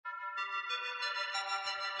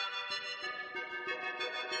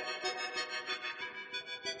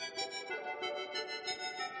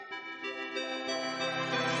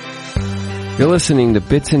You're listening to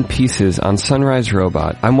Bits and Pieces on Sunrise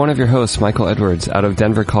Robot. I'm one of your hosts, Michael Edwards, out of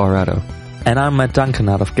Denver, Colorado. And I'm Matt Duncan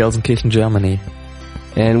out of Gelsenkirchen, Germany.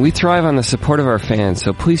 And we thrive on the support of our fans,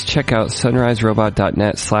 so please check out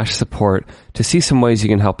sunriserobot.net/support to see some ways you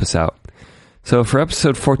can help us out. So for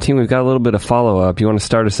episode 14, we've got a little bit of follow-up. You want to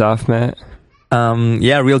start us off, Matt?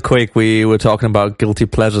 Yeah, real quick. We were talking about guilty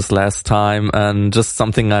pleasures last time, and just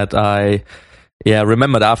something that I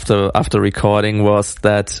remembered after recording was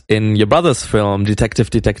that in your brother's film, Detective,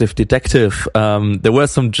 there were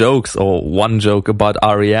some jokes, or one joke about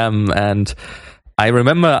REM, and I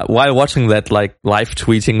remember while watching that, like, live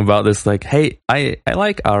tweeting about this, like, hey, I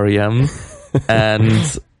like REM,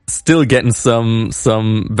 and still getting some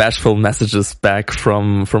bashful messages back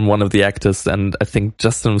from one of the actors, and I think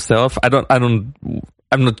Justin himself. I'm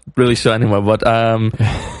not really sure anymore, but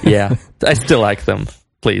yeah, I still like them.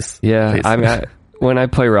 Please. Yeah, please. I mean, when I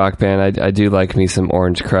play Rock Band, I do like me some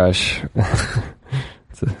Orange Crush.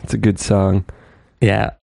 It's a good song.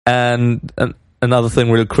 Yeah, and another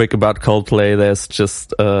thing real quick about Coldplay, there's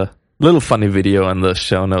just a little funny video in the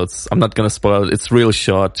show notes. I'm not going to spoil it. It's real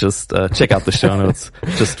short. Just check out the show notes.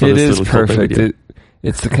 Just for it this is little perfect.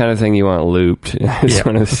 It's the kind of thing you want looped. I just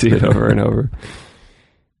want to see it over and over.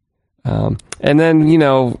 And then,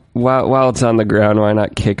 while it's on the ground, why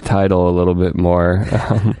not kick Tidal a little bit more?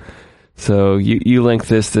 So you link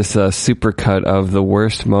this supercut of the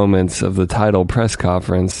worst moments of the Tidal press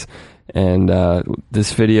conference, and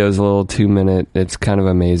this video is a little 2-minute. It's kind of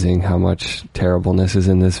amazing how much terribleness is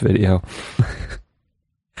in this video.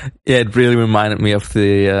 Yeah, it really reminded me of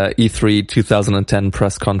the E3 2010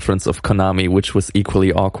 press conference of Konami, which was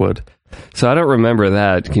equally awkward. So I don't remember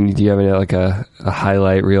that. Do you have any, like, a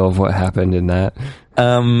highlight reel of what happened in that?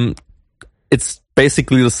 It's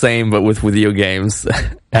basically the same, but with video games.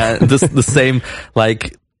 And the same,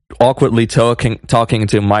 like, awkwardly talking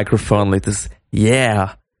into a microphone like this.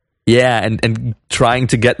 Yeah, and trying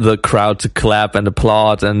to get the crowd to clap and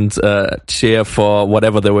applaud and cheer for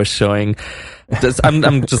whatever they were showing.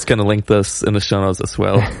 I'm just gonna link this in the show notes as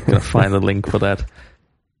well. I'm gonna find a link for that.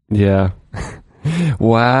 Yeah.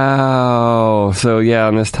 Wow. So yeah,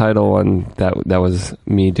 on this Tidal one, that was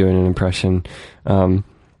me doing an impression.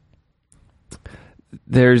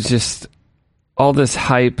 There's just all this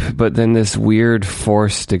hype, but then this weird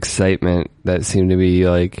forced excitement that seemed to be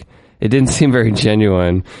like, it didn't seem very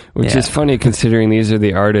genuine, which is funny considering these are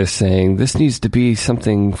the artists saying, this needs to be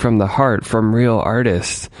something from the heart, from real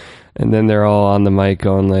artists. And then they're all on the mic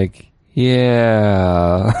going like,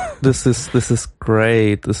 yeah, this is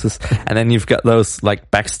great. And then you've got those,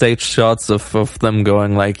 like, backstage shots of them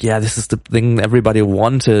going like, yeah, this is the thing everybody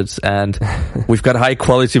wanted, and we've got high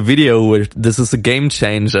quality video. This is a game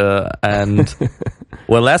changer. And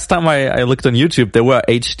well, last time I looked on YouTube, there were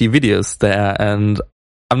HD videos there, and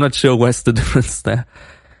I'm not sure where's the difference there.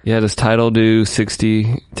 Yeah, does Tidal do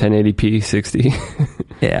 1080p 60?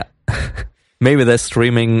 Yeah, maybe they're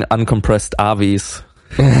streaming uncompressed AVIs.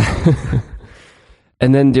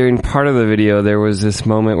 And then during part of the video, there was this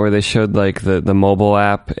moment where they showed, like, the mobile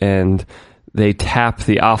app, and they tap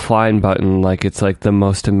the offline button like it's like the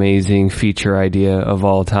most amazing feature idea of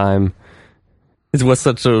all time. It was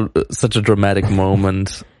such a dramatic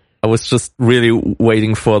moment. I was just really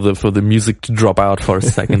waiting for the music to drop out for a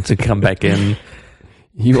second to come back in.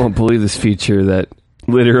 You won't believe this feature that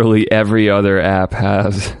literally every other app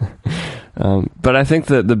has. But I think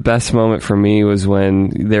that the best moment for me was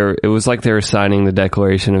when it was like they were signing the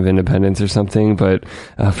Declaration of Independence or something, but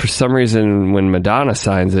for some reason when Madonna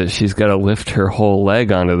signs it, she's got to lift her whole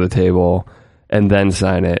leg onto the table and then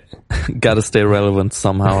sign it. Gotta stay relevant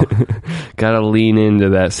somehow. Gotta lean into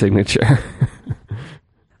that signature.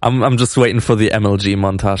 I'm just waiting for the MLG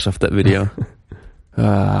montage of that video.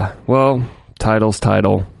 Well, Tidal's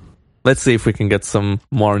Tidal. Let's see if we can get some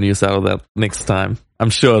more news out of that next time. I'm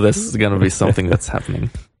sure this is going to be something that's happening.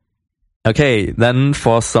 Okay, then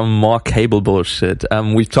for some more cable bullshit.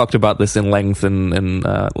 We've talked about this in length in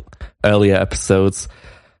earlier episodes.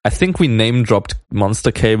 I think we name-dropped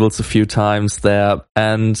Monster Cables a few times there.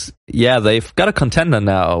 And yeah, they've got a contender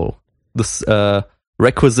now. This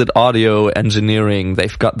Requisite Audio Engineering.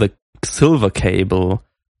 They've got the Silver Cable.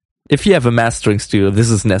 If you have a mastering studio, this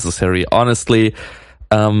is necessary. Honestly,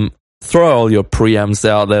 throw all your preamps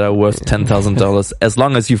out that are worth $10,000. As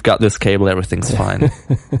long as you've got this cable, everything's fine.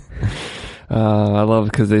 I love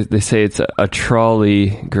it because they say it's a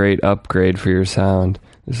trolley great upgrade for your sound.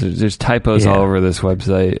 There's typos all over this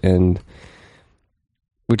website, and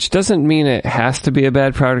which doesn't mean it has to be a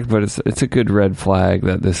bad product, but it's a good red flag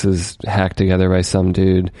that this is hacked together by some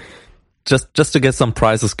dude. Just to get some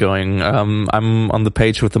prices going, I'm on the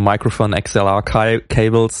page with the microphone XLR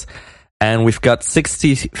cables, and we've got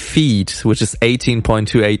 60 feet, which is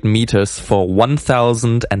 18.28 meters for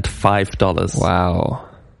 $1,005. Wow.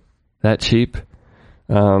 That cheap?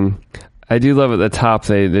 I do love at the top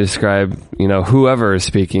they describe, whoever is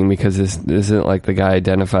speaking, because this isn't like the guy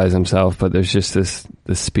identifies himself, but there's just this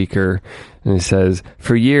speaker, and he says,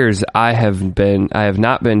 "For years I have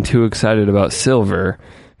not been too excited about silver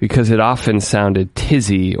because it often sounded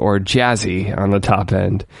tizzy or jazzy on the top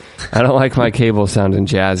end. I don't like my cable sounding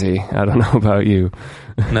jazzy. I don't know about you."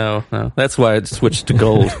 No. That's why I switched to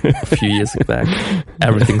gold a few years back.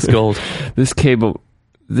 Everything's gold. This cable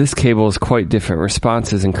is quite different.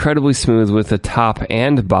 Response is incredibly smooth with the top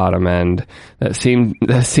and bottom end that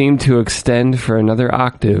seem to extend for another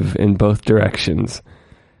octave in both directions.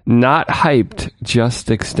 Not hyped, just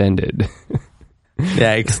extended.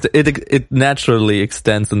 Yeah, it naturally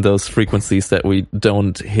extends in those frequencies that we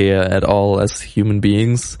don't hear at all as human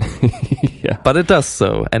beings. Yeah. But it does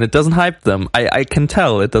so, and it doesn't hype them. I can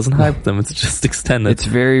tell it doesn't hype them. It's just extended. It's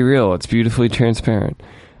very real. It's beautifully transparent.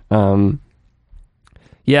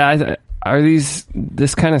 Yeah,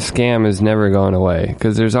 this kind of scam is never going away,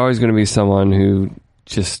 because there's always going to be someone who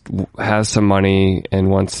just has some money and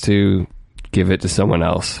wants to give it to someone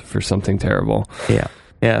else for something terrible. Yeah.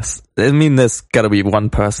 Yes. I mean, there's got to be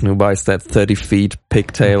one person who buys that 30 feet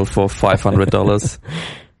pigtail for $500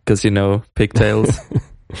 because, pigtails.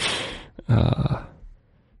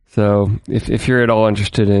 So if you're at all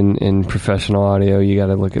interested in professional audio, you got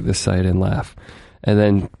to look at this site and laugh. And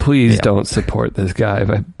then please don't support this guy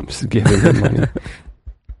by giving him money.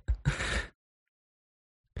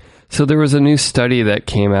 So there was a new study that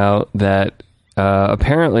came out that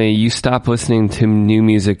apparently you stop listening to new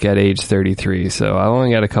music at age 33. So I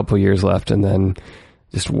only got a couple years left, and then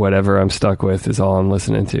just whatever I'm stuck with is all I'm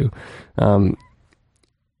listening to.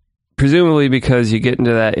 Presumably because you get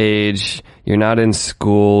into that age, you're not in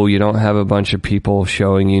school, you don't have a bunch of people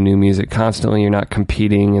showing you new music constantly, you're not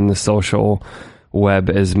competing in the social web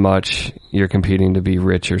as much, you're competing to be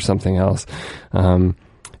rich or something else.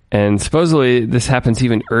 And supposedly this happens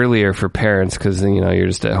even earlier for parents, because you're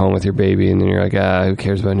just at home with your baby and then you're like, who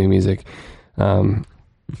cares about new music? And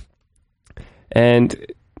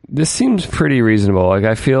this seems pretty reasonable. Like,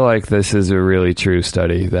 I feel like this is a really true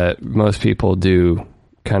study that most people do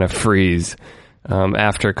kind of freeze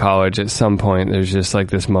after college. At some point there's just like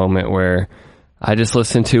this moment where I just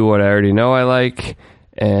listen to what I already know I like,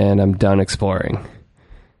 and I'm done exploring.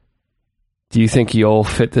 Do you think you'll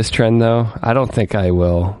fit this trend, though? I don't think I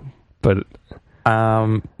will, but...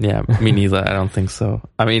 yeah, me neither. I don't think so.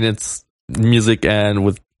 I mean, it's music, and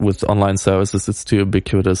with online services, it's too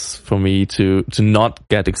ubiquitous for me to not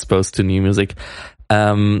get exposed to new music.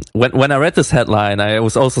 When I read this headline, I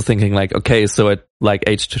was also thinking like, okay, so at like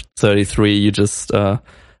age 33, you just,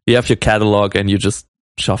 you have your catalog and you're just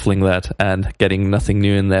shuffling that and getting nothing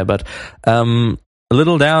new in there. But, a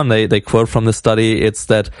little down, they quote from the study, it's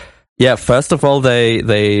that, first of all,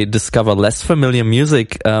 they discover less familiar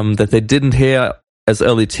music that they didn't hear as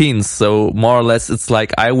early teens. So more or less, it's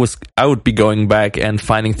like I would be going back and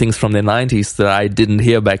finding things from the 90s that I didn't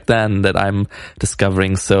hear back then that I'm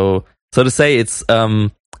discovering. So to say, it's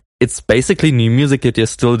basically new music that you're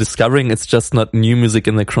still discovering. It's just not new music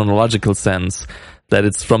in the chronological sense, that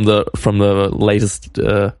it's from the latest,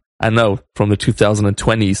 from the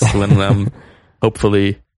 2020s when I'm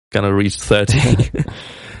hopefully gonna reach 30.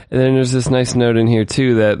 And then there's this nice note in here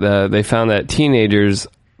too that they found that teenagers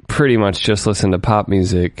pretty much just listen to pop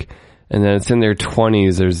music, and then it's in their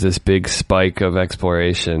 20s there's this big spike of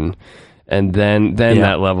exploration, and then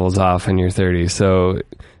that levels off in your 30s. So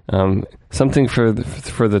something for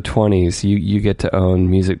the 20s, you get to own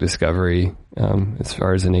music discovery as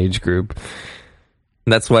far as an age group.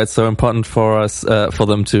 And that's why it's so important for us, for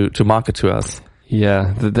them to market to us.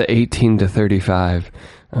 Yeah, the 18 to 35.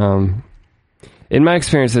 In my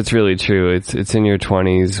experience, it's really true. It's in your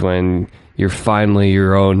 20s when you're finally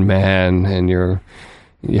your own man, and you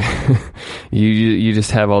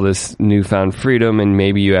just have all this newfound freedom, and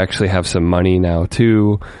maybe you actually have some money now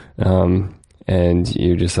too. And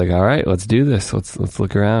you're just like, all right, let's do this. Let's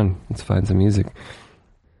look around. Let's find some music.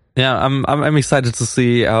 Yeah, I'm excited to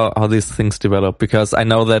see how these things develop, because I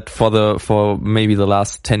know that for maybe the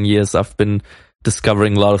last 10 years I've been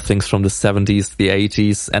discovering a lot of things from the 70s, the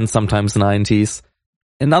 80s, and sometimes 90s.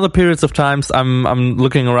 in other periods of times, I'm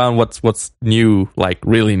looking around what's new, like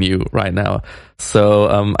really new right now.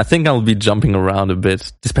 So I think I'll be jumping around a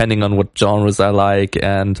bit depending on what genres I like,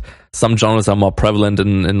 and some genres are more prevalent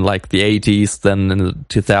in like the 80s than in the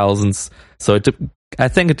 2000s. So I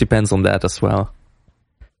think it depends on that as well.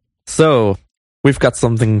 So we've got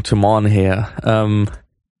something to mourn here.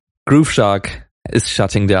 Grooveshark is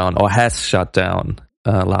shutting down, or has shut down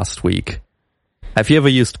last week. Have you ever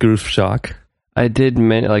used Grooveshark? I did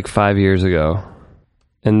like 5 years ago,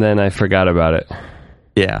 and then I forgot about it.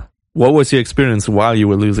 Yeah. What was your experience while you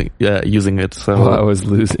were using it? So I was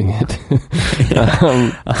losing it.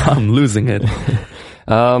 I'm losing it.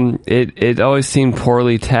 It always seemed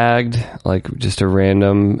poorly tagged, like just a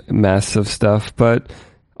random mess of stuff, but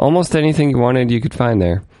almost anything you wanted, you could find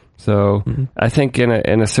there. So I think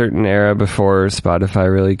in a certain era before Spotify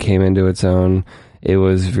really came into its own, it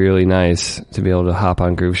was really nice to be able to hop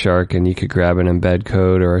on Grooveshark and you could grab an embed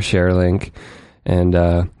code or a share link and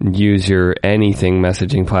use your anything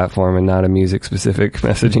messaging platform and not a music-specific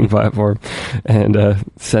messaging platform and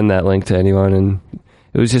send that link to anyone. And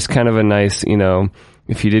it was just kind of a nice,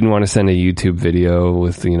 if you didn't want to send a YouTube video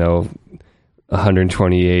with,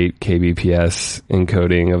 128 kbps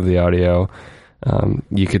encoding of the audio,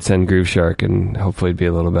 you could send Grooveshark and hopefully it'd be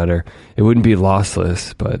a little better. It wouldn't be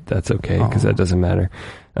lossless, but that's okay because that doesn't matter.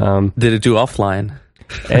 Did it do offline?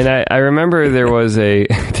 And I remember there was did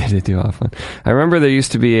it do offline? I remember there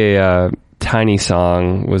used to be a Tiny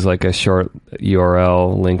Song was like a short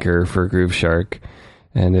URL linker for Grooveshark.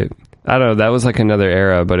 And I don't know, that was like another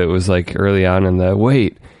era, but it was like early on in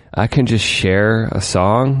I can just share a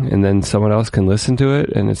song and then someone else can listen to it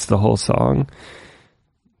and it's the whole song.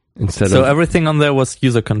 So everything on there was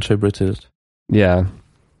user contributed. Yeah.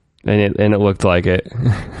 And it looked like it.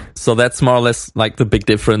 So that's more or less like the big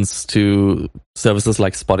difference to services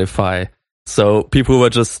like Spotify. So people were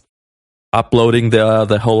just uploading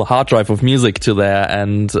the whole hard drive of music to there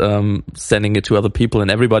and sending it to other people,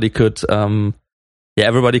 and everybody could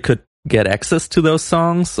get access to those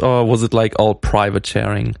songs, or was it like all private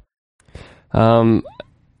sharing? My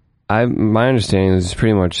understanding is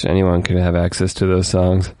pretty much anyone could have access to those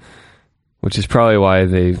songs, which is probably why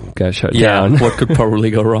they got shut down. What could probably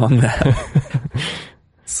go wrong there?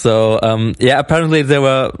 So, apparently they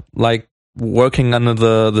were like working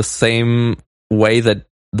under the same way that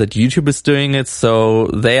YouTube is doing it. So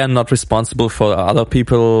they are not responsible for other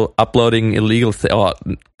people uploading illegal or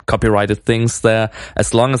copyrighted things there,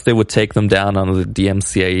 as long as they would take them down under the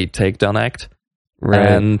DMCA Takedown Act. Right.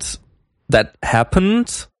 And that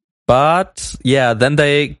happened. But yeah, then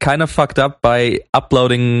they kind of fucked up by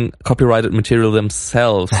uploading copyrighted material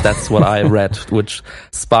themselves. That's what I read, which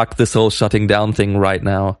sparked this whole shutting down thing right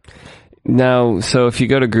now. Now, so if you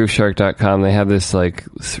go to grooveshark.com, they have this like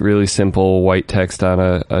really simple white text on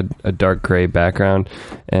a dark gray background.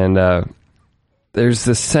 And there's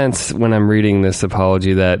this sense when I'm reading this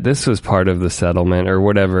apology that this was part of the settlement or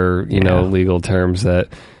whatever, legal terms that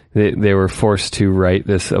they were forced to write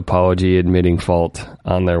this apology admitting fault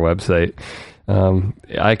on their website.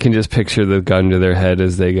 I can just picture the gun to their head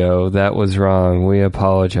as they go, "That was wrong. We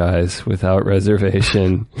apologize without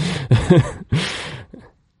reservation."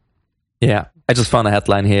 Yeah. I just found a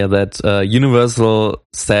headline here that Universal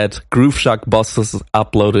said Grooveshark bosses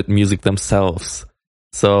uploaded music themselves.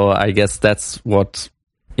 So I guess that's what...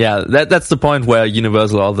 Yeah, that's the point where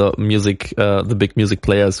Universal, all the music, the big music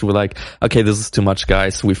players were like, okay, this is too much,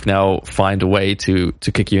 guys. We've now find a way to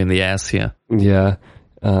kick you in the ass here. Yeah.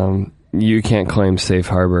 You can't claim safe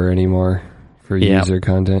harbor anymore for user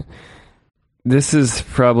content. This is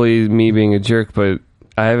probably me being a jerk, but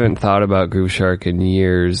I haven't thought about Grooveshark in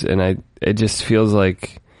years, and it just feels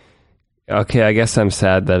like, okay, I guess I'm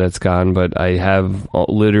sad that it's gone, but I have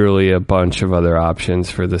literally a bunch of other options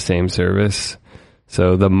for the same service.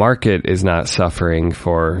 So the market is not suffering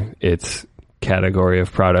for its category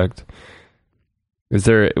of product. Was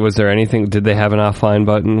there anything? Did they have an offline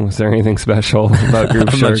button? Was there anything special about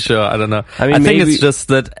Grooveshark? I'm not sure. I don't know. I think it's just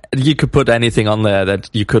that you could put anything on there that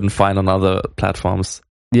you couldn't find on other platforms.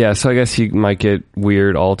 Yeah, so I guess you might get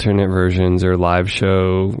weird alternate versions or live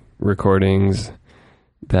show recordings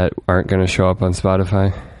that aren't going to show up on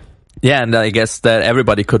Spotify. Yeah, and I guess that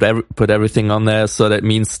everybody could put everything on there, so that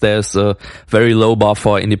means there's a very low bar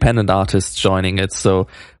for independent artists joining it. So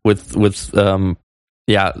with something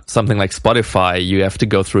like Spotify, you have to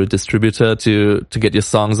go through a distributor to get your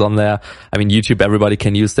songs on there. I mean, YouTube, everybody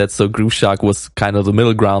can use that, so Grooveshark was kind of the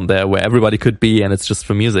middle ground there where everybody could be, and it's just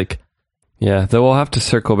for music. Yeah, though we'll have to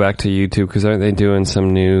circle back to YouTube, because aren't they doing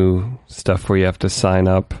some new stuff where you have to sign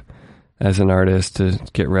up as an artist to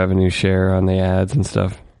get revenue share on the ads and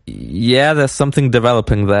stuff? Yeah, there's something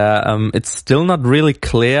developing there. It's still not really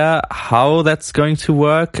clear how that's going to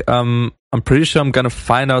work. I'm pretty sure I'm going to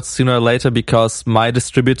find out sooner or later because my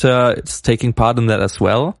distributor is taking part in that as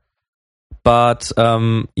well. But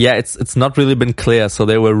yeah, it's not really been clear. So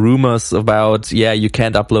there were rumors about, you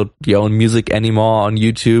can't upload your own music anymore on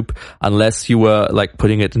YouTube unless you were like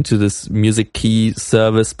putting it into this music key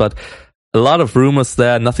service. But a lot of rumors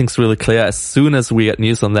there. Nothing's really clear. As soon as we get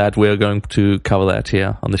news on that, we're going to cover that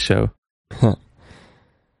here on the show.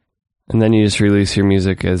 And then you just release your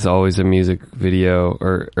music as always a music video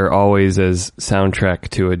or always as soundtrack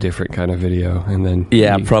to a different kind of video. And then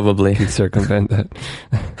probably you circumvent that.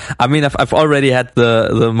 I mean, I've already had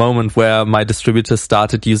the moment where my distributor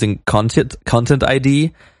started using content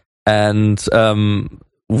ID, and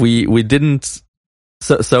we didn't.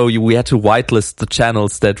 So we had to whitelist the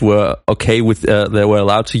channels that were okay with, that were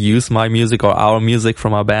allowed to use my music or our music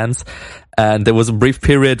from our bands. And there was a brief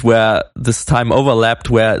period where this time overlapped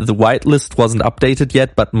where the whitelist wasn't updated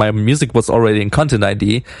yet, but my music was already in Content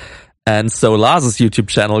ID. And so Lars's YouTube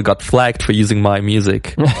channel got flagged for using my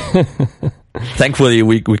music. Thankfully,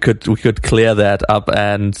 we could clear that up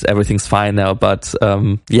and everything's fine now. But,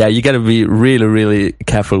 you gotta be really, really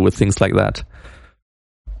careful with things like that.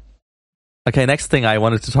 Okay, next thing I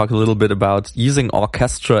wanted to talk a little bit about using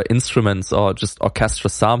orchestra instruments or just orchestra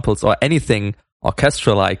samples or anything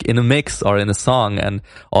orchestra-like in a mix or in a song,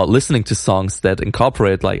 or listening to songs that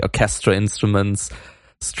incorporate like orchestra instruments,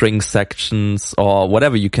 string sections, or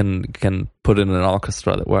whatever you can put in an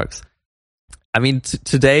orchestra that works. I mean,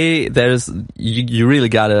 today there's you really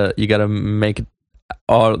gotta make it.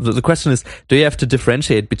 Or the question is, do you have to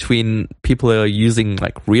differentiate between people who are using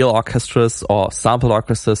like real orchestras or sample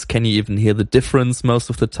orchestras? Can you even hear the difference most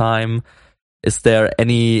of the time? Is there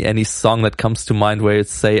any song that comes to mind where you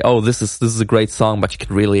say, oh, this is a great song, but you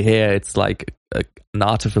can really hear it's like an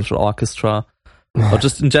artificial orchestra? Or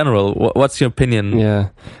just in general, what's your opinion? Yeah.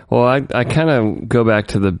 Well, I kind of go back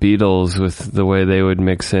to the Beatles with the way they would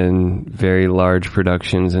mix in very large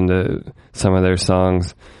productions into some of their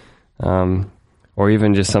songs. Or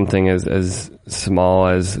even just something as small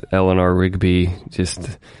as Eleanor Rigby,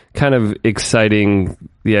 just kind of exciting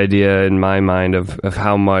the idea in my mind of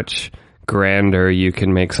how much grander you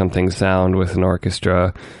can make something sound with an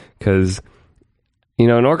orchestra. Because, an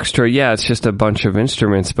orchestra, it's just a bunch of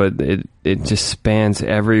instruments, but it just spans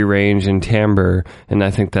every range and timbre. And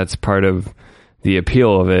I think that's part of the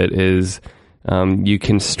appeal of it is you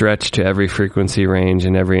can stretch to every frequency range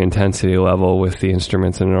and every intensity level with the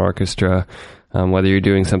instruments in an orchestra. Whether you're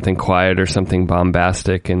doing something quiet or something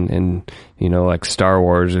bombastic and like Star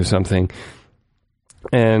Wars or something.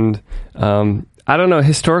 And I don't know,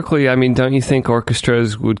 historically, I mean, don't you think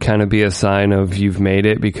orchestras would kind of be a sign of you've made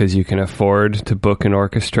it because you can afford to book an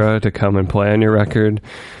orchestra to come and play on your record?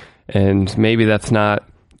 And maybe that's not,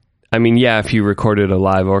 I mean, if you recorded a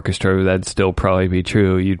live orchestra, that'd still probably be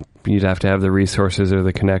true. You'd have to have the resources or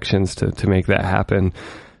the connections to make that happen.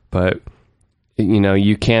 But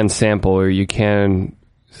you can sample or you can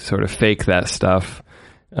sort of fake that stuff.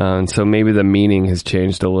 And so maybe the meaning has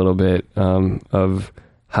changed a little bit of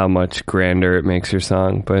how much grander it makes your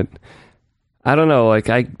song. But I don't know, like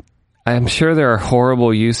I'm sure there are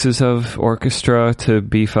horrible uses of orchestra to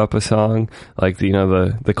beef up a song. Like,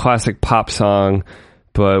 the classic pop song,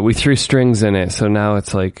 but we threw strings in it. So now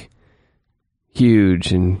it's like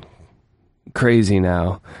huge and crazy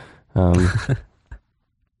now.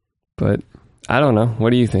 But I don't know.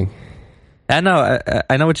 What do you think? I know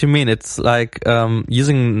what you mean. It's like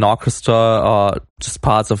using an orchestra or just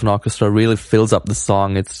parts of an orchestra really fills up the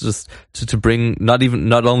song. It's just to bring not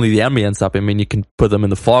only the ambience up. I mean, you can put them in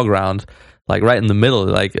the foreground, like right in the middle.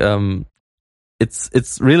 Like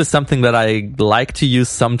it's really something that I like to use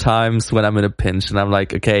sometimes when I'm in a pinch, and I'm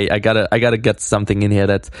like, okay, I gotta get something in here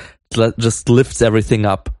that just lifts everything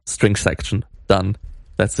up. String section done.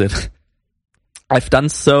 That's it. I've done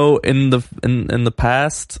so in the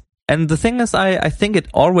past, and the thing is, I think it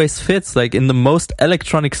always fits. Like in the most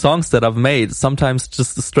electronic songs that I've made, sometimes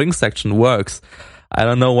just the string section works. I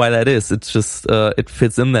don't know why that is. It's just it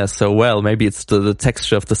fits in there so well. Maybe it's the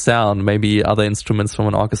texture of the sound. Maybe other instruments from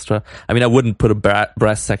an orchestra. I mean, I wouldn't put a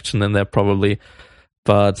brass section in there probably,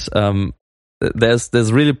 but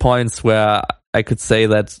there's really points where I could say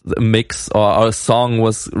that a mix or a song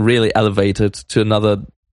was really elevated to another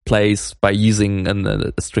place by using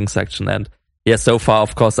a string section. And so far,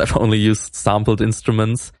 of course, I've only used sampled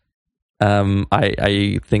instruments.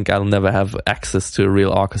 I think I'll never have access to a real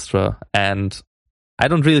orchestra, and I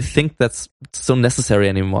don't really think that's so necessary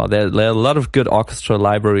anymore. There are a lot of good orchestra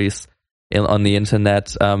libraries on the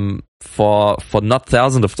internet for not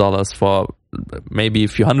thousands of dollars, for maybe a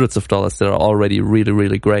few hundreds of dollars that are already really,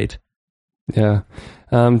 really great. Yeah.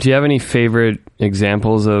 Do you have any favorite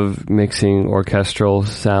examples of mixing orchestral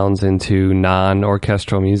sounds into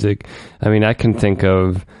non-orchestral music? I mean, I can think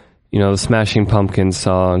of, the Smashing Pumpkins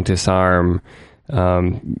song Disarm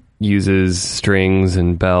uses strings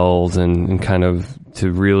and bells and kind of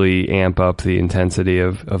to really amp up the intensity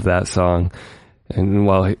of that song. And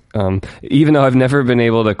while even though I've never been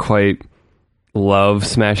able to quite love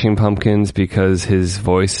Smashing Pumpkins because his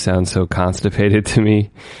voice sounds so constipated to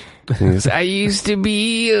me. Goes, I used to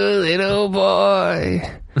be a little boy.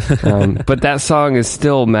 But that song is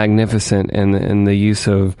still magnificent, and the use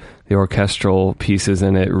of the orchestral pieces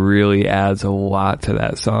in it really adds a lot to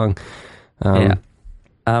that song.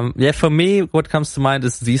 For me, what comes to mind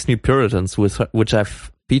is These New Puritans, which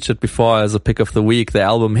I've featured before as a pick of the week, their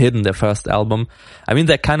album Hidden, their first album. I mean,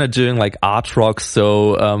 they're kind of doing like art rock,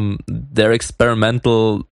 so they're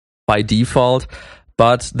experimental by default,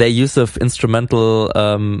 but their use of instrumental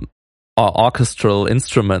or orchestral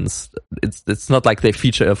instruments, it's not like they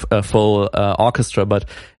feature a full orchestra, but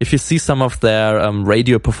if you see some of their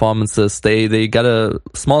radio performances, they got a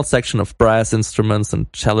small section of brass instruments and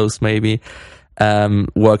cellos maybe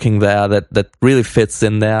working there that really fits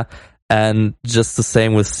in there. And just the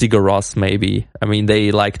same with Sigur Rós, maybe. I mean,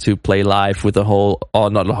 they like to play live with not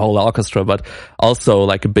a whole orchestra, but also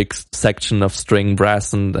like a big section of string,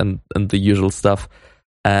 brass, and the usual stuff.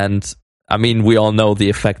 And I mean, we all know the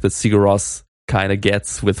effect that Sigur Rós kind of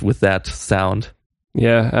gets with that sound.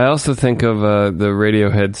 Yeah, I also think of the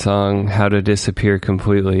Radiohead song "How to Disappear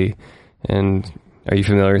Completely." And are you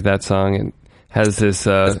familiar with that song? It has this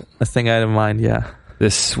a thing I had in mind, yeah.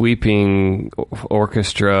 This sweeping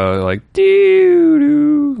orchestra, like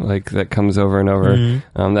doo-doo, like that comes over and over.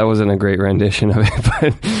 Mm-hmm. That wasn't a great rendition of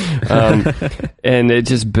it, but and it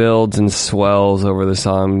just builds and swells over the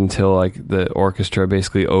song until like the orchestra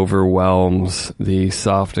basically overwhelms the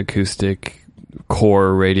soft acoustic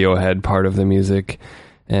core Radiohead part of the music,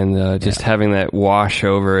 and just having that wash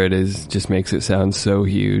over it just makes it sound so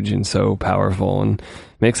huge and so powerful, and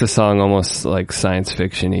makes the song almost like science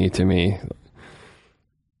fiction-y to me.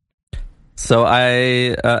 So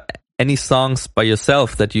any songs by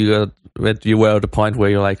yourself that you were at the point where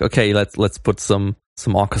you're like, okay, let's put some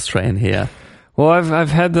orchestra in here? Well, I've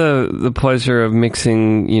had the pleasure of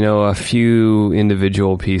mixing, a few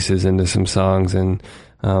individual pieces into some songs, and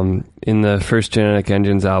in the first Genetic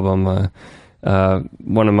Engines album,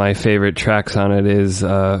 one of my favorite tracks on it is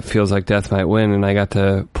Feels Like Death Might Win, and I got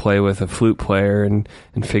to play with a flute player and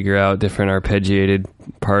figure out different arpeggiated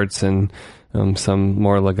parts and some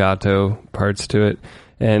more legato parts to it.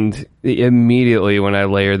 And immediately when I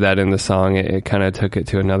layered that in the song, it kind of took it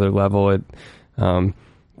to another level.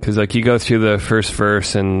 Because like you go through the first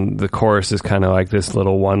verse and the chorus is kind of like this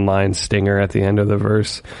little one-line stinger at the end of the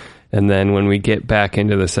verse. And then when we get back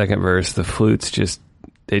into the second verse, the flutes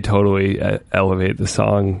they totally elevate the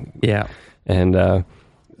song. Yeah. And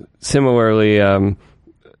similarly, on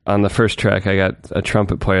the first track, I got a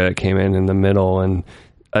trumpet player that came in the middle, and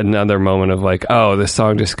another moment of like, oh, this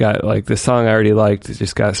song I already liked, it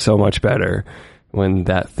just got so much better when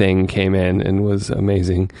that thing came in and was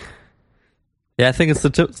amazing. Yeah, I think it's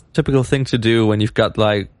the typical thing to do when you've got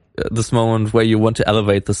like this moment where you want to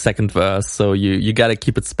elevate the second verse. So you got to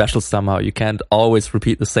keep it special somehow. You can't always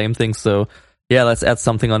repeat the same thing. So yeah, let's add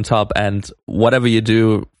something on top. And whatever you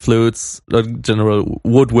do, flutes, general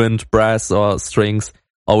woodwind, brass, or strings,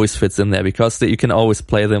 always fits in there, because you can always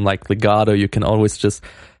play them like legato. You can always just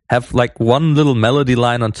have like one little melody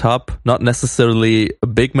line on top, not necessarily a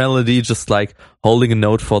big melody, just like holding a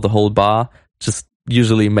note for the whole bar, just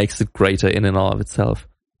usually makes it greater in and all of itself.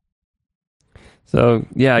 So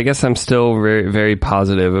yeah, I guess I'm still very, very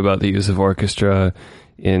positive about the use of orchestra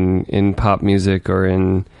in pop music or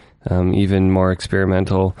in even more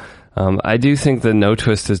experimental. I do think that No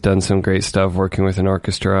Twist has done some great stuff working with an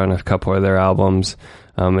orchestra on a couple of their albums.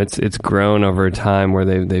 It's grown over time where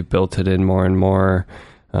they've built it in more and more.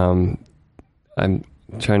 I'm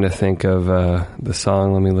trying to think of the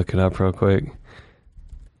song. Let me look it up real quick.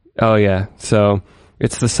 Oh yeah, so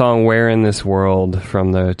it's the song "Where in This World"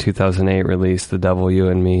 from the 2008 release, "The Devil, You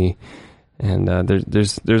and Me," and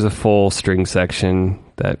there's a full string section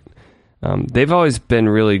that they've always been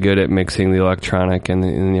really good at mixing the electronic and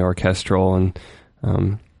the orchestral,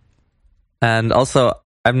 and also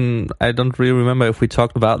I don't really remember if we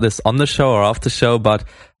talked about this on the show or off the show, but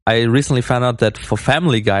I recently found out that for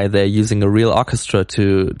Family Guy they're using a real orchestra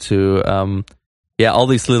to all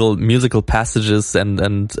these little musical passages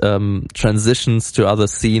and transitions to other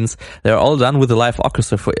scenes. They're all done with a live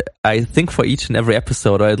orchestra I think for each and every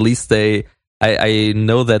episode, or at least they I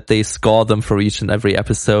know that they score them for each and every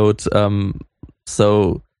episode.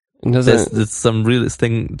 So there's some really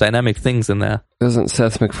dynamic things in there. Doesn't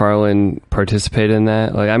Seth MacFarlane participate in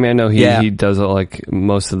that? Like, I mean, I know he does like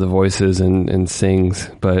most of the voices and sings,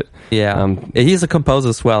 but he's a composer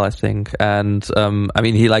as well, I think. And I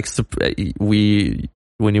mean, he likes to.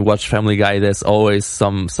 When you watch Family Guy, there's always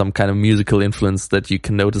some kind of musical influence that you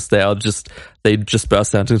can notice there, or they just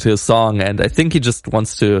burst out into a song, and I think he just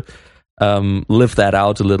wants to live that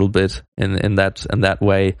out a little bit in that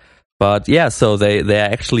way. But yeah, so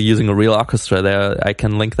they're actually using a real orchestra there. I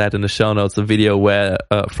can link that in the show notes, a video where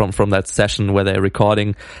from that session where they're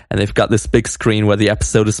recording, and they've got this big screen where the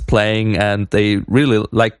episode is playing, and they really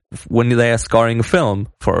like when they are scoring a film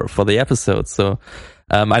for the episode. So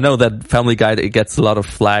I know that Family Guy, it gets a lot of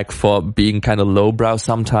flack for being kind of lowbrow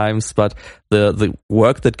sometimes, but the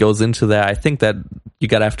work that goes into there, I think that you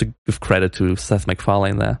gotta have to give credit to Seth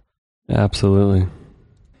MacFarlane there. Absolutely.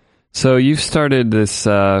 So you've started this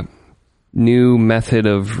new method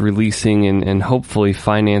of releasing and hopefully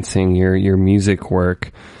financing your music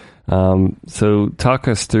work. So talk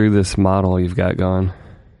us through this model you've got going.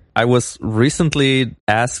 I was recently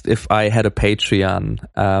asked if I had a Patreon,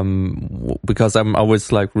 because I'm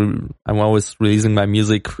always releasing my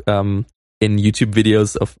music in YouTube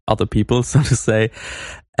videos of other people, so to say.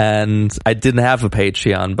 And I didn't have a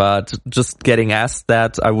Patreon, but just getting asked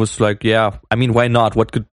that, I was like, yeah, I mean, why not?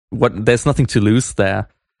 There's nothing to lose there.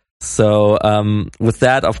 So, with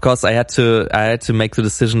that, of course, I had to make the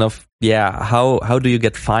decision of, how do you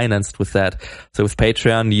get financed with that? So with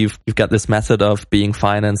Patreon, you've got this method of being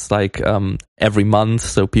financed like, every month.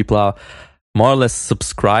 So people are more or less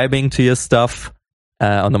subscribing to your stuff,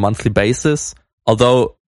 on a monthly basis.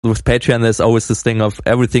 Although with Patreon, there's always this thing of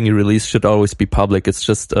everything you release should always be public. It's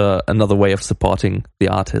just, another way of supporting the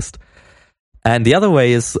artist. And the other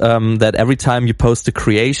way is that every time you post a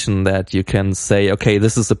creation, that you can say, okay,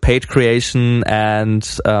 this is a paid creation, and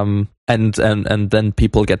then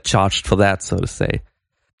people get charged for that, so to say.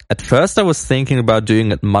 At first, I was thinking about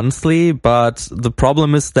doing it monthly, but the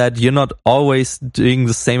problem is that you're not always doing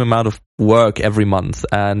the same amount of work every month.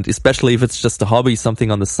 And especially if it's just a hobby,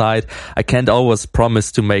 something on the side, I can't always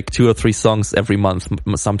promise to make 2 or 3 songs every month.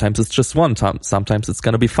 Sometimes it's just 1, sometimes it's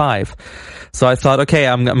going to be 5. So I thought, okay,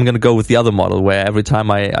 I'm going to go with the other model where every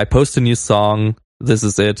time I post a new song, this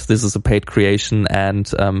is it. This is a paid creation, and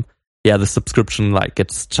the subscription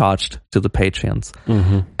gets charged to the Patreons.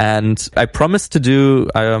 Mm-hmm. And I promised to do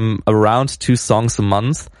around 2 songs a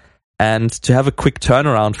month, and to have a quick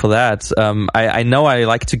turnaround for that. I know I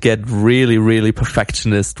like to get really, really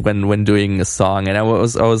perfectionist when doing a song, and I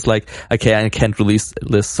was like, okay, I can't release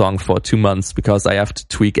this song for 2 months because I have to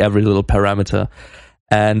tweak every little parameter.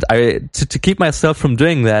 And to keep myself from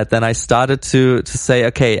doing that, then I started to say,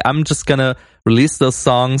 okay, I'm just gonna release those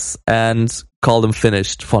songs and call them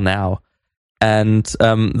finished for now. And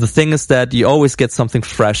the thing is that you always get something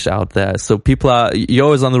fresh out there. So you're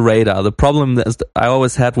always on the radar. The problem that I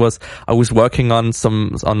always had was I was working on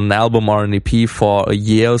an album or an EP for a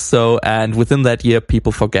year or so, and within that year,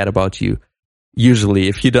 people forget about you. Usually,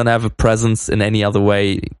 if you don't have a presence in any other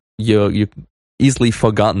way, you're easily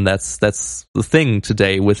forgotten. That's the thing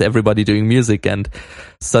today with everybody doing music and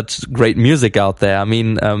such great music out there. I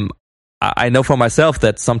mean, I know for myself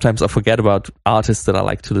that sometimes I forget about artists that I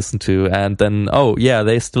like to listen to, and then, oh yeah,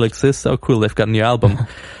 they still exist. Oh cool, they've got a new album.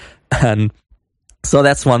 And so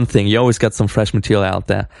that's one thing. You always got some fresh material out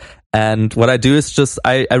there. And what I do is just,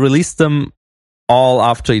 I release them all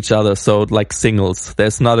after each other. So like singles.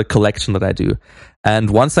 There's not a collection that I do.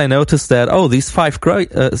 And once I noticed that, these 5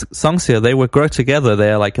 songs here, they work great together.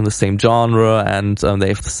 They're like in the same genre, and they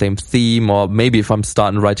have the same theme. Or maybe if I'm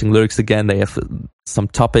starting writing lyrics again, they have some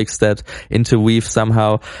topics that interweave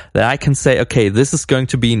somehow. Then I can say, okay, this is going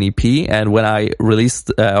to be an EP. And when I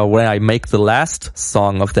when I make the last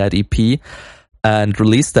song of that EP and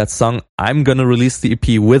release that song, I'm going to release the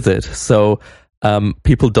EP with it. So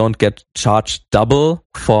people don't get charged double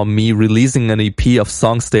for me releasing an EP of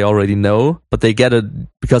songs they already know, but they get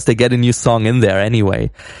because they get a new song in there anyway.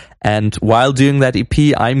 And while doing that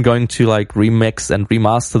EP, I'm going to remix and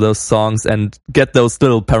remaster those songs and get those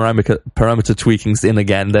little parameter tweakings in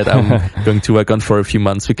again that I'm going to work on for a few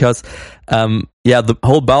months, because the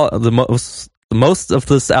most of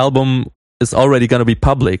this album is already going to be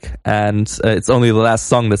public, and it's only the last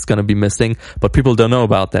song that's going to be missing, but people don't know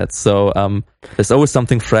about that. So there's always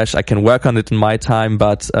something fresh. I can work on it in my time,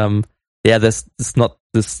 but there's not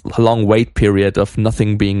this long wait period of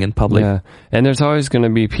nothing being in public. Yeah, and there's always going to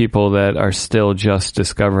be people that are still just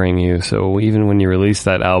discovering you. So even when you release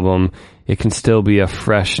that album, it can still be a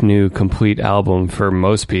fresh, new, complete album for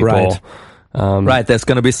most people. Right. Right, there's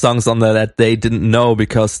going to be songs on there that they didn't know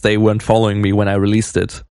because they weren't following me when I released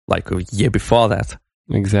it, like a year before that.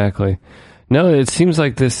 Exactly. No, it seems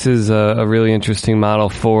like this is a really interesting model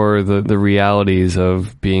for the realities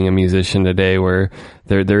of being a musician today, where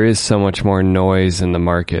there is so much more noise in the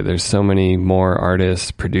market. There's so many more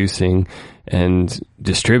artists producing and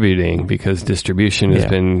distributing, because distribution has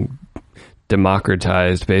been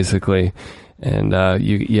democratized, basically. And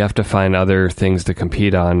you have to find other things to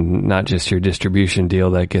compete on, not just your distribution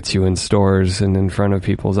deal that gets you in stores and in front of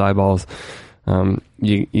people's eyeballs.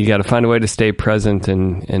 You got to find a way to stay present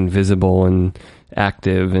and visible and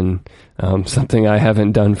active, and something I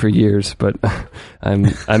haven't done for years. But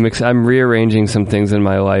I'm rearranging some things in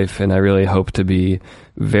my life, and I really hope to be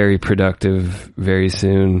very productive very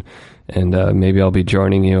soon. And maybe I'll be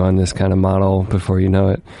joining you on this kind of model before you know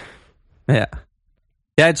it. Yeah.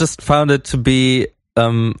 Yeah, I just found it to be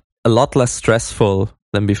a lot less stressful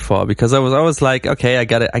than before, because I was always like, okay, I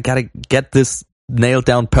gotta get this nailed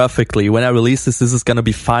down perfectly. When I release this is gonna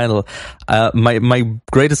be final. My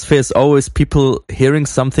greatest fear is always people hearing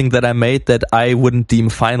something that I made that I wouldn't deem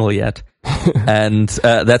final yet. And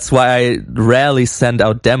that's why I rarely send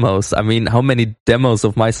out demos. I mean, how many demos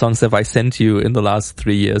of my songs have I sent you in the last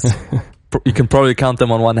 3 years? You can probably count them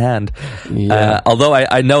on one hand. Yeah. Although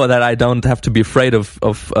I know that I don't have to be afraid of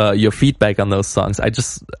your feedback on those songs. I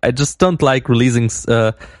just don't like releasing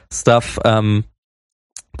stuff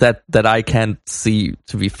that I can't see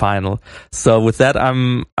to be final. So with that,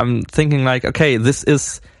 I'm thinking like, okay, this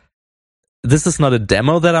is not a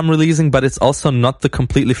demo that I'm releasing, but it's also not the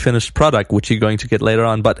completely finished product, which you're going to get later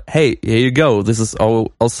on. But hey, here you go. This is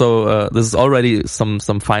also this is already some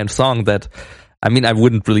fine song that. I mean, I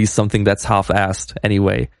wouldn't release something that's half-assed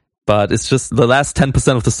anyway, but it's just the last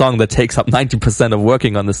 10% of the song that takes up 90% of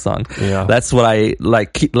working on the song. Yeah. That's what I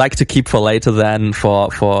like to keep for later than for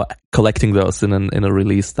collecting those in a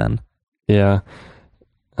release then. Yeah.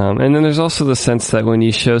 And then there's also the sense that when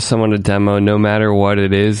you show someone a demo, no matter what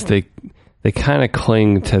it is, they kind of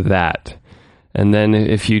cling to that. And then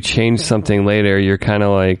if you change something later, you're kind of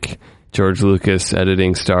like George Lucas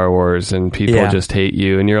editing Star Wars, and people just hate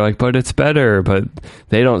you, and you're like, but it's better. But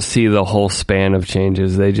they don't see the whole span of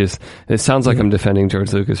changes. It sounds like I'm defending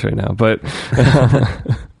George Lucas right now, but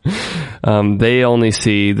they only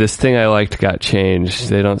see this thing I liked got changed.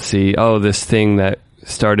 They don't see, this thing that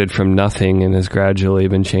started from nothing and has gradually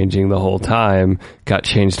been changing the whole time got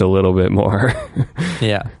changed a little bit more.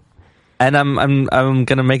 Yeah. And I'm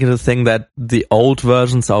gonna make it a thing that the old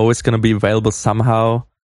versions are always gonna be available somehow.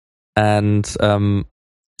 And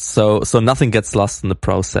so nothing gets lost in the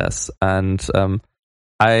process, and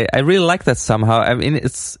I really like that somehow. I mean,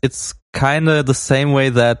 it's kind of the same way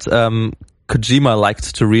that Kojima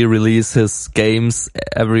liked to re-release his games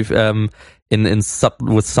every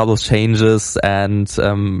with subtle changes, and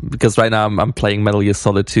because right now I'm playing Metal Gear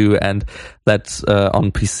Solid 2, and that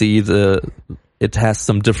on PC it has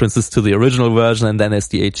some differences to the original version, and then there's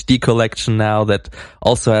the HD collection now that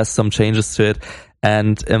also has some changes to it.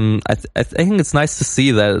 And I think it's nice to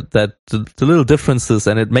see that the little differences,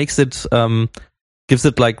 and it makes it gives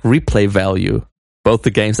it like replay value, both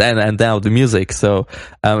the games and now the music. So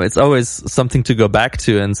it's always something to go back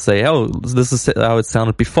to and say, oh, this is how it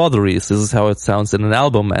sounded before the release. This is how it sounds in an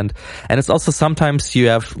album, and it's also sometimes you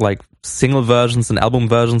have like single versions and album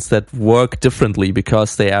versions that work differently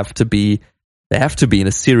because they have to be in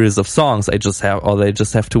a series of songs. They just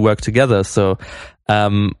have to work together. So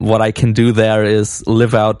what I can do there is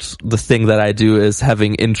live out the thing that I do is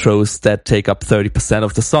having intros that take up 30%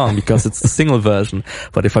 of the song because it's the single version.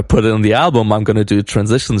 But if I put it on the album, I'm going to do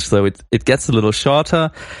transitions. So it gets a little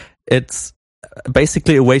shorter. It's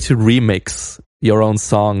basically a way to remix your own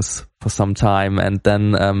songs for some time, and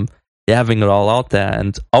then having it all out there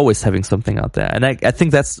and always having something out there. And I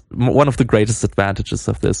think that's one of the greatest advantages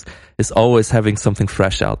of this, is always having something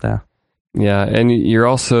fresh out there. Yeah, and you're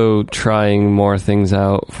also trying more things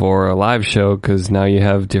out for a live show, because now you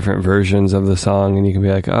have different versions of the song, and you can be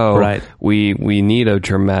like, right, we need a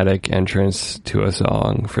dramatic entrance to a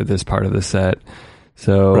song for this part of the set.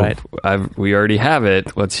 So right. We already have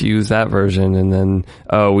it. Let's use that version. And then,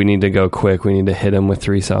 we need to go quick. We need to hit them with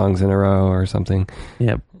 3 songs in a row or something.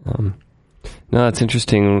 Yep. No, that's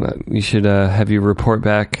interesting. We should have you report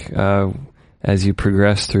back as you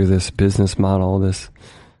progress through this business model, this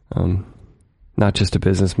not just a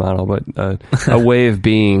business model, but a way of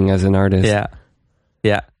being as an artist.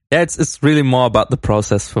 Yeah. It's really more about the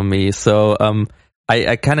process for me. So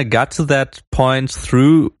I kind of got to that point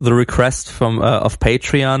through the request from of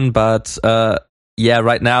Patreon, but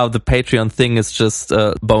right now the Patreon thing is just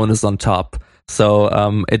a bonus on top.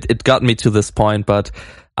 So it got me to this point, but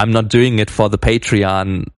I'm not doing it for the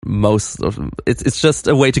Patreon. It's just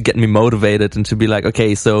a way to get me motivated and to be like,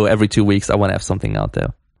 okay, so every 2 weeks I want to have something out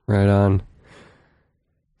there. Right on.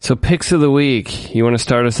 So picks of the week. You want to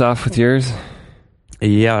start us off with yours?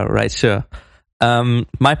 Yeah, right, sure.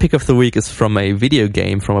 My pick of the week is from a video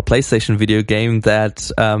game, from a PlayStation video game that,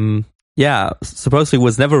 supposedly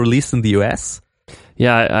was never released in the US.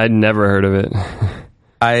 Yeah, I'd never heard of it.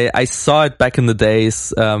 I saw it back in the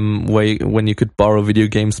days when you could borrow video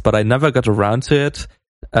games, but I never got around to it.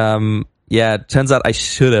 It turns out I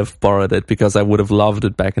should have borrowed it because I would have loved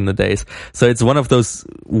it back in the days. So it's one of those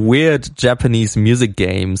weird Japanese music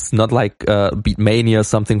games, not like Beatmania or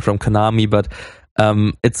something from Konami, but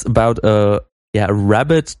it's about a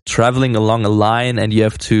rabbit traveling along a line, and you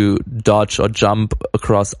have to dodge or jump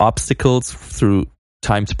across obstacles through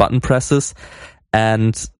timed button presses.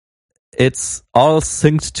 And it's all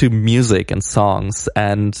synced to music and songs,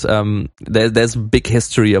 and there's a big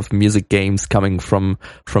history of music games coming from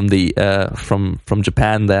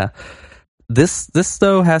Japan there. This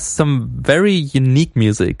though has some very unique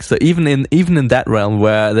music. So even in that realm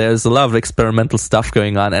where there's a lot of experimental stuff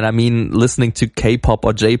going on, and I mean, listening to K-pop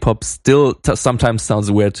or J-pop still sometimes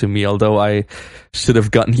sounds weird to me, although I should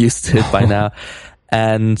have gotten used to it by now.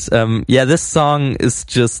 And this song is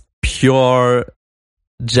just pure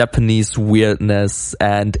Japanese weirdness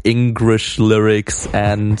and English lyrics,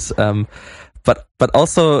 and but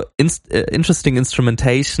also interesting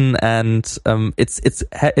instrumentation, and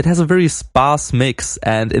it has a very sparse mix,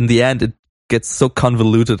 and in the end it gets so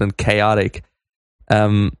convoluted and chaotic.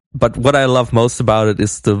 But what I love most about it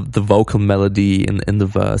is the vocal melody in the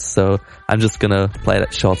verse. So I'm just gonna play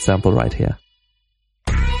that short sample right here.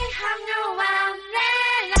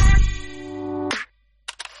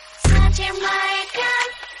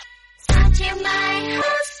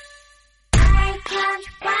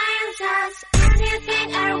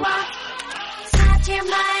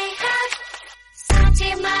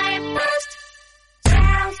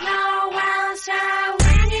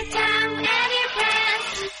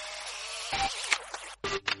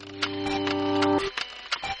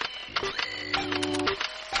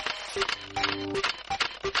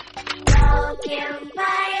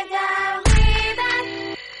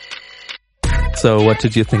 So what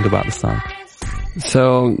did you think about the song?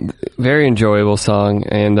 So, very enjoyable song,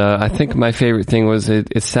 and I think my favorite thing was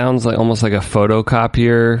it sounds like almost like a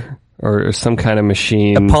photocopier or some kind of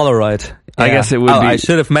machine. A Polaroid. Yeah. I guess it would be. I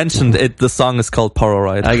should have mentioned it. The song is called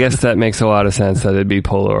Polaroid. I guess that makes a lot of sense that it'd be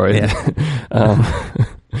Polaroid. Yeah.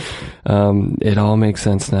 It all makes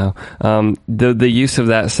sense now. The use of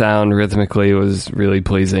that sound rhythmically was really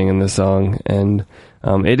pleasing in the song, and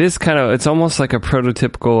it is it's almost like a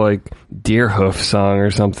prototypical like Deerhoof song or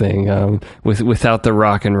something, without the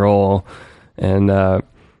rock and roll, and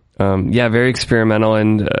very experimental.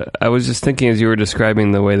 And I was just thinking as you were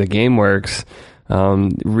describing the way the game works,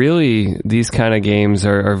 really these kind of games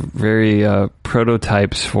are very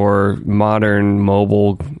prototypes for modern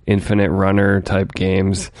mobile infinite runner type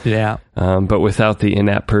games. Yeah. But without the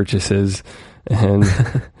in-app purchases and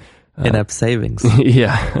in-app savings.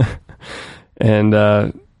 Yeah. And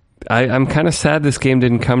I'm kind of sad this game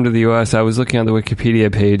didn't come to the US. I was looking on the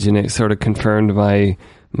Wikipedia page, and it sort of confirmed my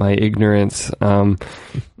ignorance,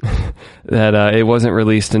 that it wasn't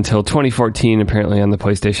released until 2014. Apparently on the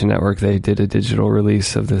PlayStation Network they did a digital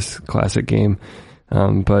release of this classic game.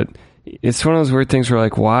 But it's one of those weird things where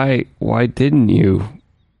like, why didn't you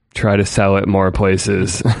try to sell it more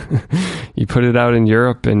places? You put it out in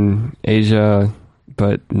Europe and Asia,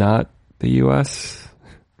 but not the US.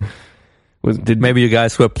 Maybe you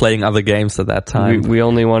guys were playing other games at that time. We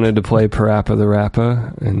only wanted to play Parappa the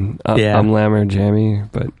Rappa and Lammer Jammy,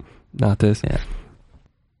 but not this. Yeah.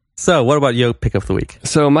 So, what about your pick of the week?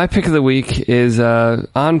 So, my pick of the week is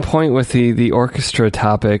on point with the orchestra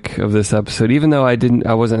topic of this episode. Even though I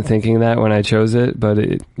wasn't thinking that when I chose it, but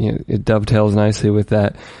it dovetails nicely with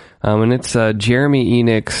that. And it's Jeremy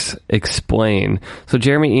Enig's Explain. So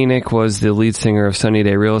Jeremy Enigk was the lead singer of Sunny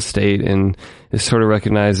Day Real Estate and is sort of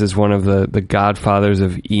recognized as one of the godfathers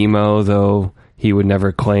of emo, though he would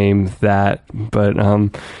never claim that. But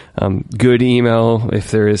good emo,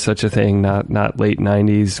 if there is such a thing, not late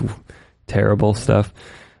 90s terrible stuff.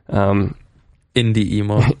 Indie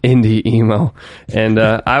emo. Indie emo. And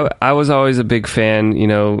I was always a big fan,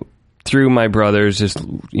 through my brothers, just,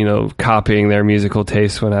 copying their musical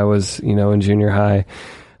tastes when I was, in junior high.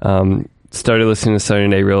 Started listening to Sunny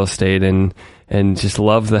Day Real Estate and just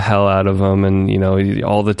loved the hell out of them, and,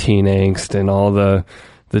 all the teen angst and all the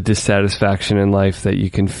the dissatisfaction in life that you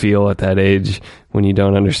can feel at that age when you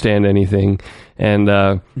don't understand anything. And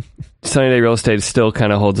Sunny Day Real Estate still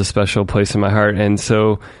kind of holds a special place in my heart. And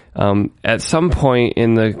so at some point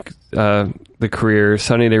in the career,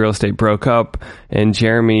 Sunny Day Real Estate broke up, and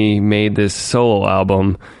Jeremy made this solo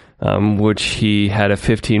album, which he had a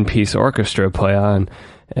 15-piece orchestra play on.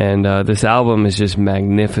 And this album is just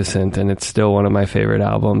magnificent, and it's still one of my favorite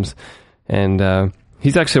albums. And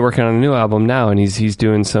he's actually working on a new album now, and he's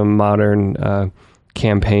doing some modern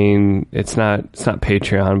campaign. It's not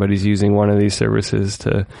Patreon, but he's using one of these services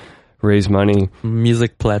to raise money.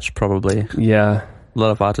 Music Pledge, probably. Yeah. A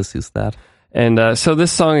lot of artists use that. And so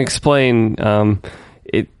this song, Explain,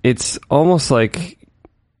 it's almost like,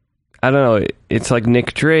 I don't know, it's like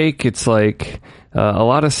Nick Drake. It's like a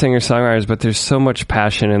lot of singer-songwriters, but there's so much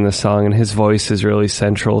passion in the song, and his voice is really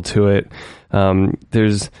central to it.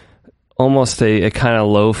 There's almost a kind of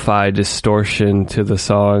lo-fi distortion to the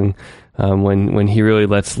song when he really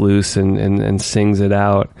lets loose and sings it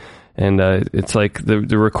out. And it's like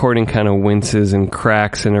the recording kind of winces and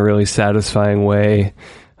cracks in a really satisfying way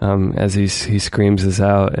as he screams this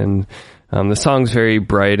out. And the song's very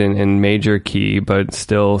bright and major key, but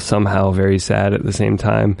still somehow very sad at the same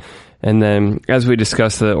time. And then, as we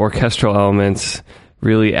discussed, the orchestral elements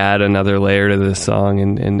really add another layer to this song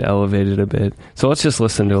and elevate it a bit. So let's just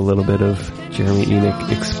listen to a little bit of Jeremy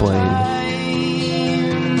Enigk Explain.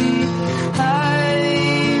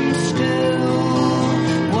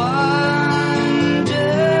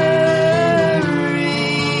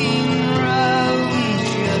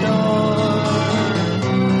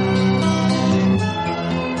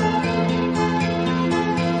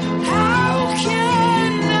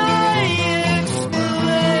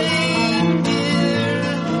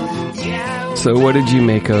 So what did you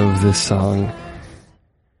make of this song?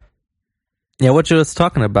 Yeah, what you was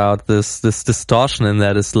talking about, this distortion in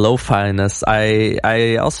that, this lo-fi-ness,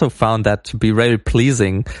 I also found that to be very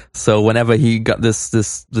pleasing. So whenever he got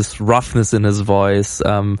this roughness in his voice,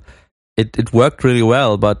 it worked really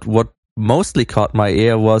well. But what mostly caught my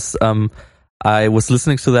ear was I was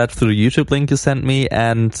listening to that through the YouTube link you sent me,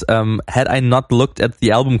 and had I not looked at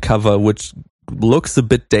the album cover, which looks a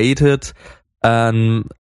bit dated,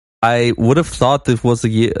 I would have thought this was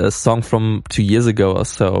a song from 2 years ago or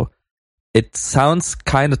so. It sounds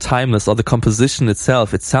kind of timeless, or the composition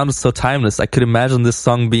itself, it sounded so timeless. I could imagine this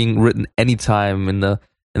song being written any time in the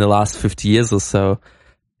last 50 years or so.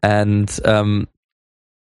 And then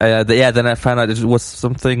I found out it was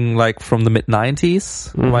something like from the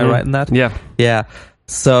mid-90s. Am I right in that? Yeah. Yeah.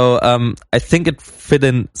 So I think it fit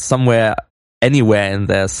in somewhere, anywhere in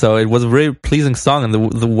there. So it was a very pleasing song, and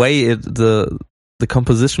the way the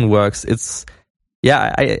composition works, it's,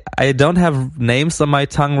 yeah, I don't have names on my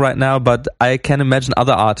tongue right now, but I can imagine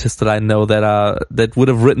other artists that I know that would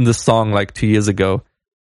have written this song like 2 years ago,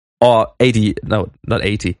 or 40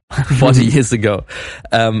 years ago.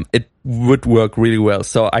 It would work really well.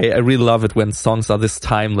 So I really love it when songs are this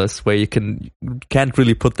timeless, where you can't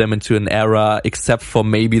really put them into an era except for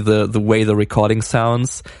maybe the way the recording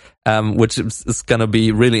sounds. Which is going to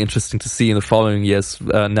be really interesting to see in the following years,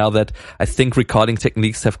 now that I think recording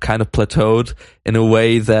techniques have kind of plateaued in a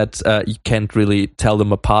way that you can't really tell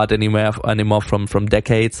them apart anymore from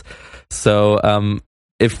decades. So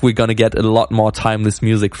if we're going to get a lot more timeless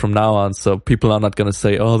music from now on, so people are not going to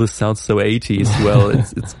say, oh, this sounds so 80s. Well,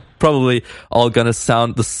 it's probably all going to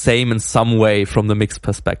sound the same in some way from the mix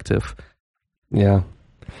perspective. Yeah.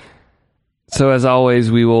 So as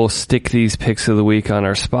always, we will stick these picks of the week on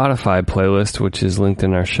our Spotify playlist, which is linked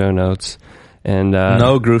in our show notes. And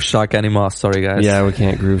no Groove Shark anymore. Sorry, guys. Yeah, we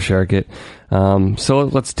can't Groove Shark it. So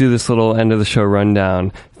let's do this little end of the show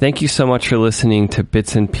rundown. Thank you so much for listening to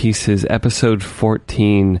Bits and Pieces, episode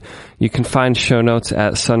 14. You can find show notes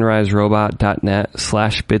at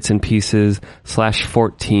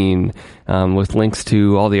sunriserobot.net/bitsandpieces/14 with links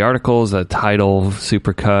to all the articles, a title,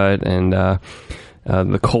 supercut, and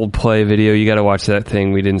the Coldplay video. You got to watch that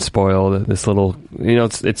thing. We didn't spoil this little,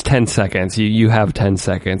 it's 10 seconds. You have 10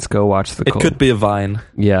 seconds. Go watch the It could be a Vine.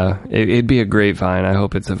 Yeah, it'd be a great Vine. I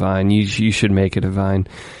hope it's a Vine. You should make it a Vine.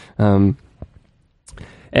 And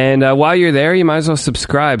while you're there, you might as well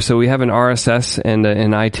subscribe. So we have an RSS and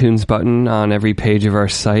an iTunes button on every page of our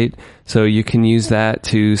site. So you can use that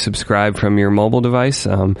to subscribe from your mobile device.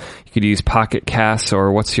 You could use Pocket Casts,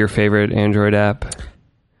 or what's your favorite Android app?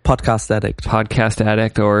 Podcast Addict. Podcast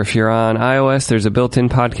Addict, or if you're on iOS, there's a built-in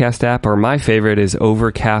podcast app, or my favorite is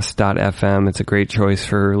Overcast.fm. It's a great choice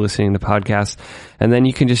for listening to podcasts. And then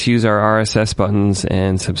you can just use our RSS buttons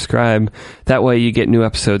and subscribe. That way you get new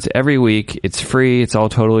episodes every week. It's free. It's all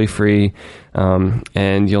totally free.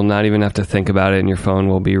 And you'll not even have to think about it, and your phone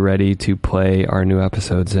will be ready to play our new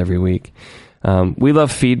episodes every week. We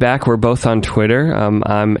love feedback. We're both on Twitter.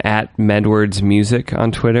 I'm at MedwardsMusic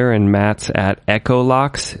on Twitter, and Matt's at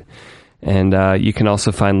Echolocks. And you can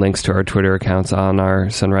also find links to our Twitter accounts on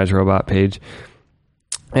our Sunrise Robot page.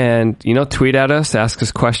 And, tweet at us, ask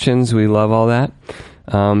us questions. We love all that.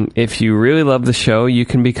 If you really love the show, you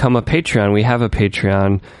can become a Patreon. We have a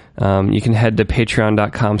Patreon. You can head to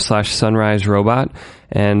patreon.com/sunriserobot.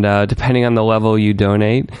 And depending on the level you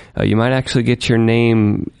donate, you might actually get your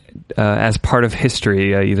name as part of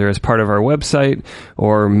history, either as part of our website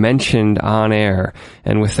or mentioned on air.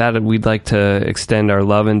 And with that, we'd like to extend our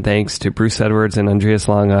love and thanks to Bruce Edwards and Andreas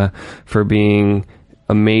Lange for being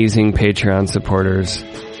amazing Patreon supporters.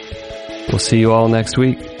 We'll see you all next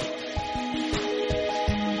week.